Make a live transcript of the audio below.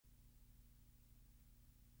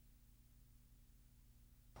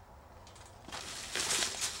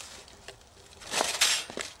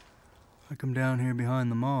I come down here behind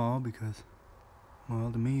the mall because,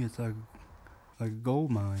 well, to me it's like a gold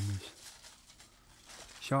mine. There's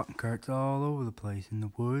shopping carts all over the place, in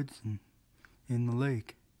the woods and in the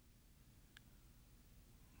lake.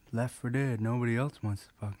 Left for dead, nobody else wants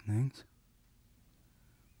the fucking things.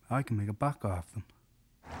 I can make a buck off them.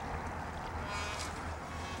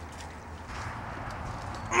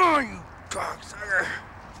 Oh, you cocksucker!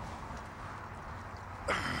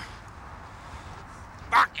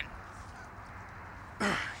 Fucking!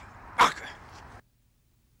 Fucker!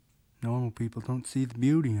 Normal people don't see the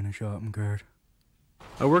beauty in a shopping cart.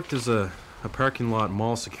 I worked as a parking lot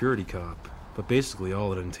mall security cop, but basically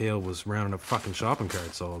all it entailed was rounding up fucking shopping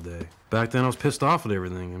carts all day. Back then I was pissed off at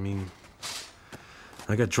everything. I mean,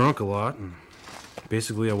 I got drunk a lot, and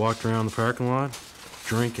basically I walked around the parking lot,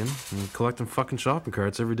 drinking, and collecting fucking shopping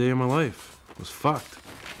carts every day of my life. It was fucked.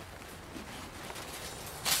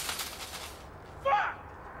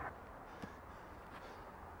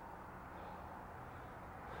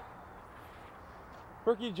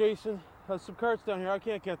 Ricky, Jason, there's some carts down here. I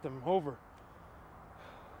can't get them. Over.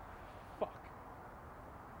 Fuck.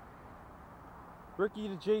 Ricky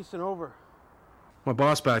to Jason, over. My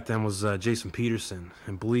boss back then was Jason Peterson,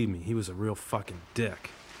 and believe me, he was a real fucking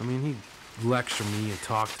dick. I mean, he'd lecture me and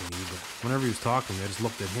talk to me, but whenever he was talking to me, I just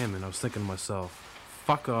looked at him and I was thinking to myself,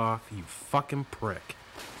 fuck off, you fucking prick.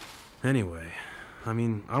 Anyway, I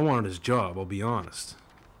mean, I wanted his job, I'll be honest.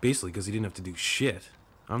 Basically because he didn't have to do shit.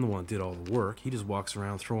 I'm the one that did all the work. He just walks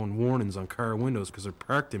around throwing warnings on car windows because they're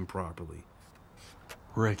parked improperly.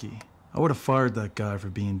 Ricky, I would have fired that guy for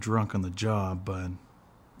being drunk on the job, but,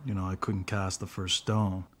 you know, I couldn't cast the first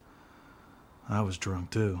stone. I was drunk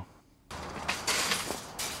too.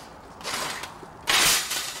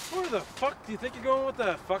 Where the fuck do you think you're going with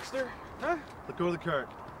that, fuckster? Huh? Let go of the cart.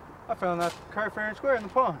 I found that car fair and square in the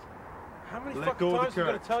pond. How many Let fucking go of the times am I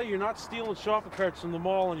cart. gonna tell you you're not stealing shopping carts from the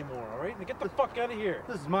mall anymore, alright? Now get the fuck out of here.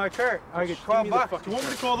 This is my cart. I get Give 12 me the bucks. fucking Do you want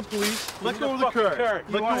me to cart. call the police? Let me go the of the fucking cart. cart.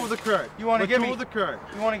 Let go of the cart. You wanna Let give go me- of the cart.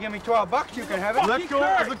 You want to give me 12 bucks? You can have it. Let go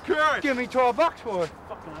of the cart. Give me 12 bucks for it.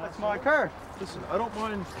 Fucking That's asshole. my cart. Listen, I don't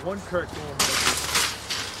mind one cart going like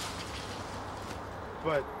this,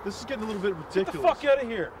 but this is getting a little bit Get ridiculous. the fuck out of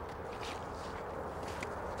here.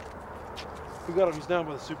 We got him. He's down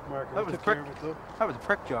by the supermarket. That We was took a care prick. of it, though. That was a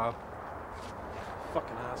prick job.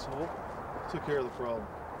 Fucking asshole. Took care of the problem.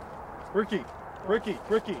 Ricky,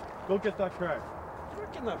 go get that cart. You're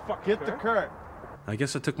not getting that fucking Get the cart. I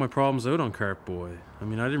guess I took my problems out on Cart Boy. I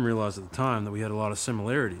mean, I didn't realize at the time that we had a lot of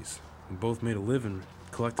similarities. We both made a living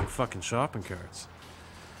collecting fucking shopping carts.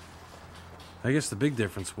 I guess the big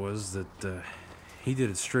difference was that he did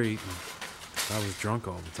it straight and I was drunk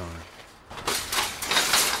all the time.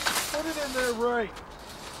 Put it in there right.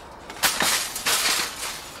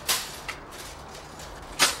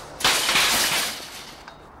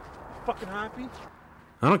 Fucking happy?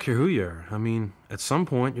 I don't care who you are. I mean, at some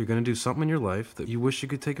point, you're gonna do something in your life that you wish you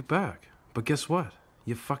could take it back. But guess what?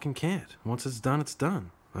 You fucking can't. Once it's done, it's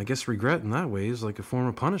done. I guess regret in that way is like a form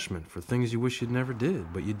of punishment for things you wish you'd never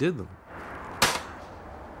did, but you did them.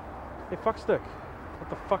 Hey, fuckstick. What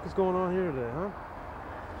the fuck is going on here today, huh?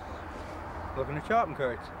 Looking at shopping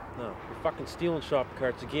carts. No, you're fucking stealing shopping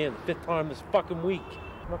carts again. The 5th time this fucking week.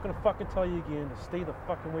 I'm not gonna fucking tell you again to stay the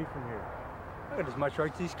fuck away from here. I got as much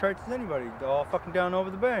right to these carts as anybody. They're all fucking down over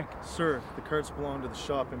the bank. Sir, the carts belong to the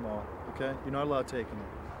shopping mall, okay? You're not allowed taking them.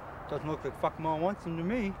 Doesn't look like fucking mall wants them to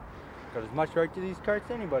me. Got as much right to these carts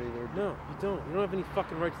as anybody. No, you don't. You don't have any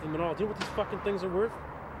fucking right to them at all. Do you know what these fucking things are worth?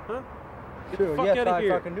 Huh? Get Sure, the fuck yes, out of I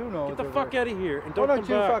here. fucking do know Get what the they're fuck worth. out of here and Why don't don't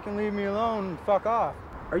come you back. fucking leave me alone and fuck off?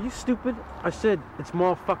 Are you stupid? I said it's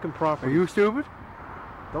mall fucking property. Are you stupid?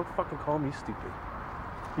 Don't fucking call me stupid.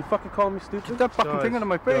 You fucking call me stupid? Get that fucking Guys, thing out of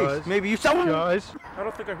my face. guys, Maybe you someone. Guys, I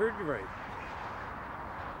don't think I heard you right.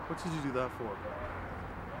 what did you do that for?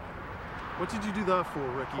 What did you do that for,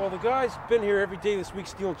 Ricky? Well, the guy's been here every day this week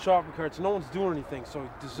stealing shopping carts. No one's doing anything, so he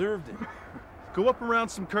deserved it. Go up and round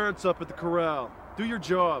some carts up at the corral. Do your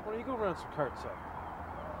job. Why don't you go around some carts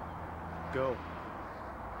up? Go.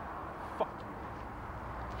 Fuck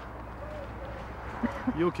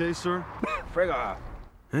you. You okay, sir? Frig off.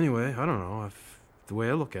 Anyway, I don't know. The way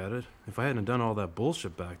I look at it, if I hadn't done all that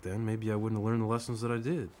bullshit back then, maybe I wouldn't have learned the lessons that I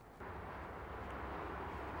did.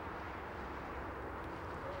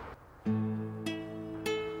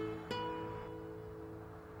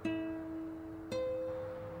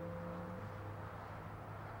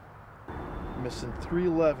 Missing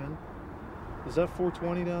 311. Is that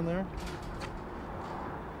 420 down there?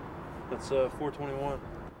 That's 421.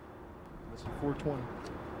 Missing 420.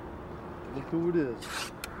 Look who it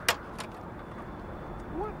is.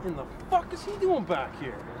 What in the fuck is he doing back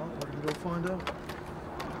here? Well, we're gonna go find out.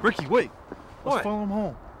 Ricky, wait. Let's What? follow him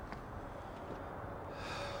home.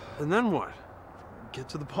 And then what? Get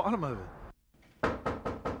to the bottom of it.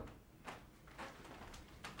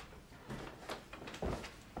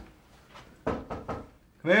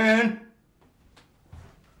 Come in.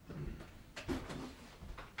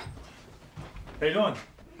 How you doing?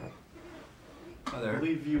 Hi I there.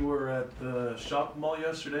 believe you were at the shopping mall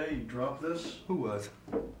yesterday. You dropped this. Who was?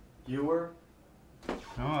 You were?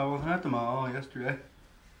 No, I wasn't at the mall yesterday.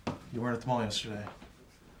 You weren't at the mall yesterday.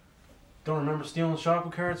 Don't remember stealing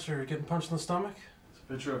shopping carts or getting punched in the stomach? It's a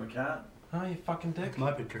picture of a cat. Oh, you fucking dick. That's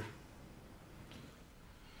my picture.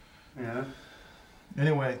 Yeah.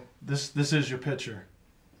 Anyway, this is your picture.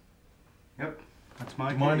 Yep. That's my.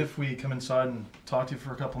 Do you mind if we come inside and talk to you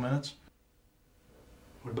for a couple minutes?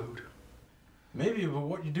 What about? Maybe, but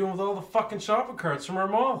what you doing with all the fucking shopping carts from our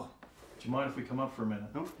mall? Do you mind if we come up for a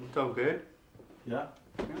minute? No, it's okay. Yeah?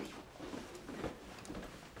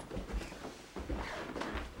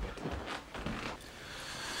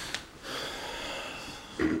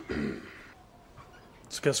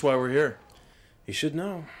 So guess why we're here? You should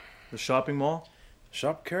know. The shopping mall?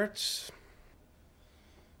 Shop carts?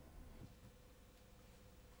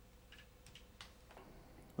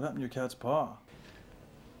 What happened to your cat's paw?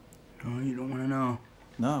 No, you don't want to know.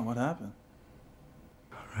 No, what happened?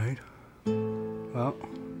 All right. Well,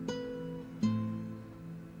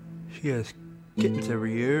 she has kittens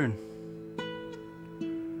every year, and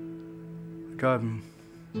I drive them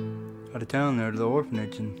out of town there to the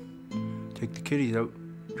orphanage and take the kitties out,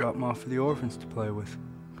 drop them off for the orphans to play with,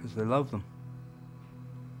 because they love them.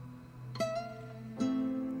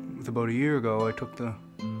 It was about a year ago I took the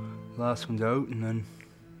last ones out, and then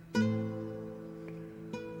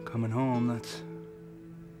coming home, that's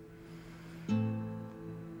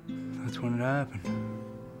when it happened.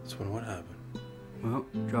 That's when what happened? Well,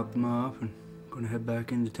 dropped them off and gonna head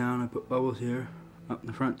back into town. I put Bubbles here, up in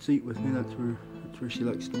the front seat with me. That's where she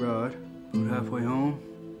likes to ride. About halfway home,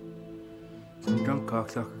 some drunk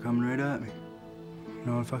cocksucker coming right at me.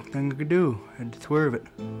 No one fucking thing I could do. I had to swerve it.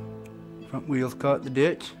 Front wheels caught the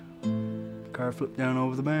ditch. Car flipped down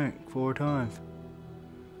over the bank 4 times.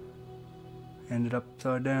 Ended up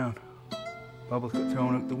upside down. Bubbles got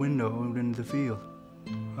thrown out the window out into the field.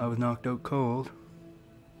 I was knocked out cold.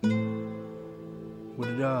 Would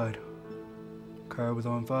have died. Car was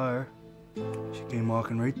on fire. She came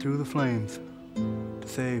walking right through the flames to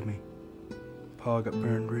save me. Paw got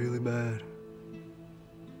burned really bad.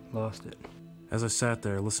 Lost it. As I sat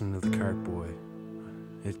there listening to the cart boy,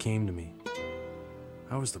 it came to me.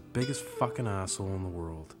 I was the biggest fucking asshole in the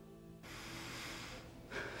world.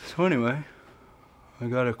 So anyway, I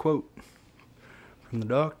got a quote from the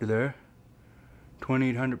doctor there.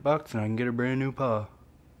 $2,800 and I can get a brand new paw.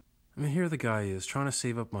 I mean, here the guy is trying to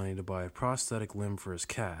save up money to buy a prosthetic limb for his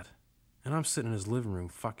cat, and I'm sitting in his living room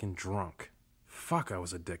fucking drunk. Fuck, I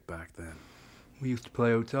was a dick back then. We used to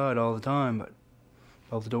play outside all the time, but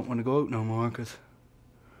Bubbles don't want to go out no more because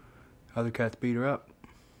other cats beat her up.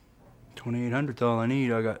 $2,800's all I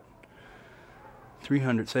need. I got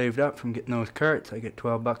 $300 saved up from getting those carts. I get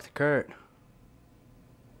 $12 a cart.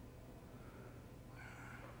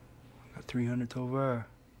 I got $300 so far.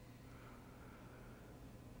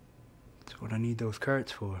 That's what I need those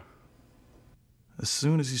carts for. As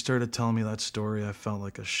soon as he started telling me that story, I felt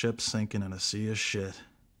like a ship sinking in a sea of shit.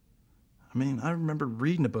 I mean, I remember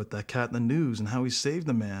reading about that cat in the news and how he saved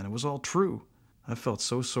the man. It was all true. I felt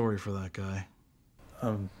so sorry for that guy.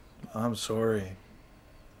 I'm sorry.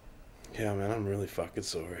 Yeah, man, I'm really fucking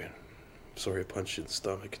sorry. I'm sorry I punched you in the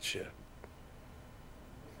stomach and shit.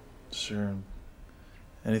 Sure.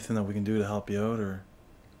 Anything that we can do to help you out, or?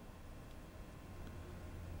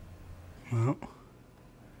 Well,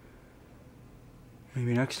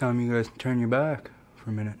 maybe next time you guys turn your back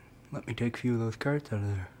for a minute. Let me take a few of those carts out of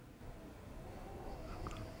there.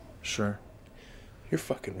 Sure. You're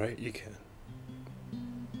fucking right, you can.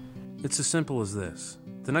 It's as simple as this.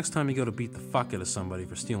 The next time you go to beat the fuck out of somebody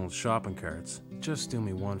for stealing shopping carts, just do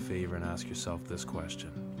me one favor and ask yourself this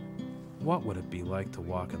question. What would it be like to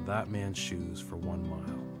walk in that man's shoes for 1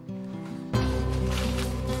 mile?